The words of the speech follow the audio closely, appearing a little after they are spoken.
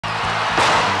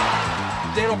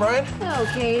Dan O'Brien?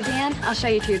 Okay, Dan. I'll show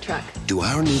you to your truck. Do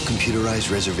our new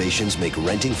computerized reservations make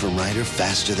renting from Ryder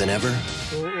faster than ever?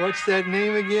 What's that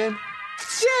name again?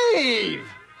 Dave!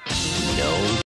 No.